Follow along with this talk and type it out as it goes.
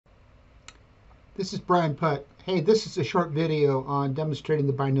This is Brian Putt. Hey, this is a short video on demonstrating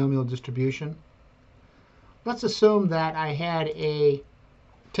the binomial distribution. Let's assume that I had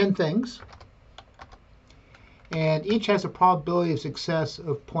 10 things, and each has a probability of success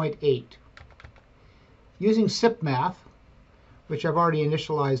of 0.8. Using SIPmath, which I've already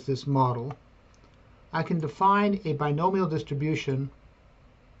initialized this model, I can define a binomial distribution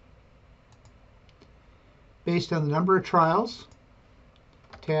based on the number of trials,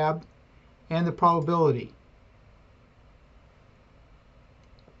 tab, and the probability.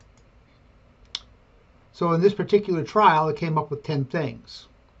 So in this particular trial, it came up with 10 things.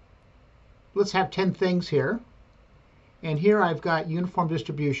 Let's have 10 things here. And here I've got uniform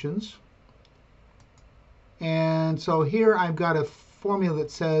distributions. And so here I've got a formula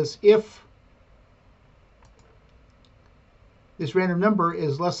that says if this random number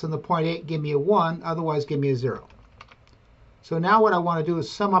is less than the 0.8, give me a 1, otherwise give me a 0. So now what I want to do is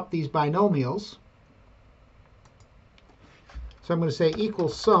sum up these binomials. So I'm going to say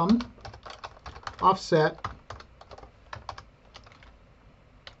equals sum offset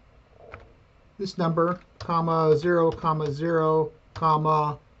this number, comma, 0, comma, 0,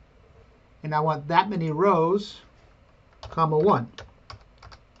 comma, and I want that many rows, comma, 1.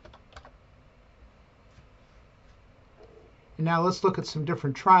 And now let's look at some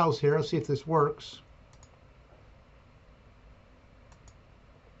different trials here. Let's see if this works.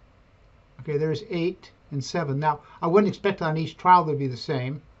 Okay, there's 8 and 7. Now, I wouldn't expect on each trial to be the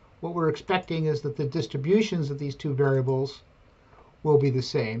same. What we're expecting is that the distributions of these two variables will be the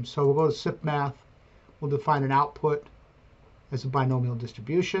same. So we'll go to SIPmath. We'll define an output as a binomial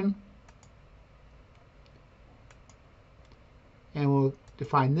distribution. And we'll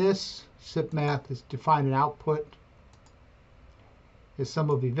define this. SIPmath is define an output as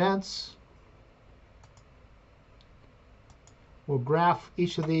sum of events. We'll graph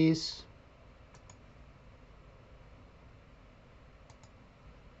each of these.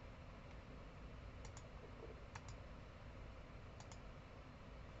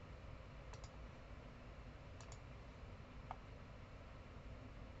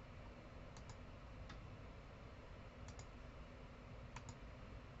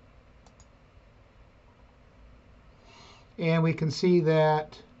 And we can see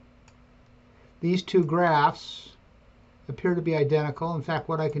that these two graphs appear to be identical. In fact,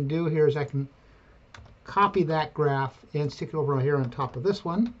 what I can do here is I can copy that graph and stick it over here on top of this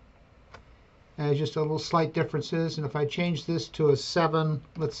one. And just a little slight differences. And if I change this to a 7,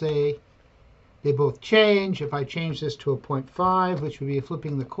 let's say they both change. If I change this to a 0.5, which would be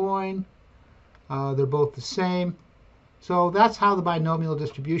flipping the coin, they're both the same. So that's how the binomial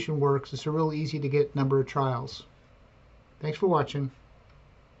distribution works. It's a real easy to get number of trials. Thanks for watching.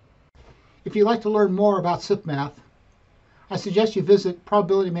 If you'd like to learn more about SIPmath, I suggest you visit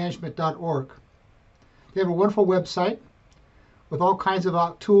probabilitymanagement.org. They have a wonderful website with all kinds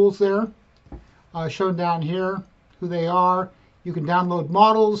of tools there, shown down here, who they are. You can download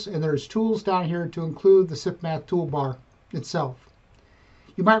models, and there's tools down here to include the SIPmath toolbar itself.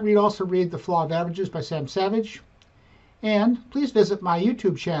 You might also read The Flaw of Averages by Sam Savage. And please visit my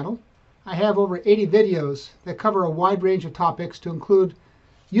YouTube channel. I have over 80 videos that cover a wide range of topics to include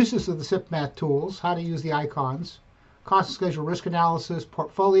uses of the SIPmath tools, how to use the icons, cost and schedule risk analysis,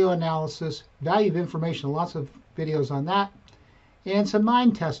 portfolio analysis, value of information, lots of videos on that, and some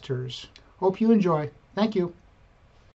mind testers. Hope you enjoy. Thank you.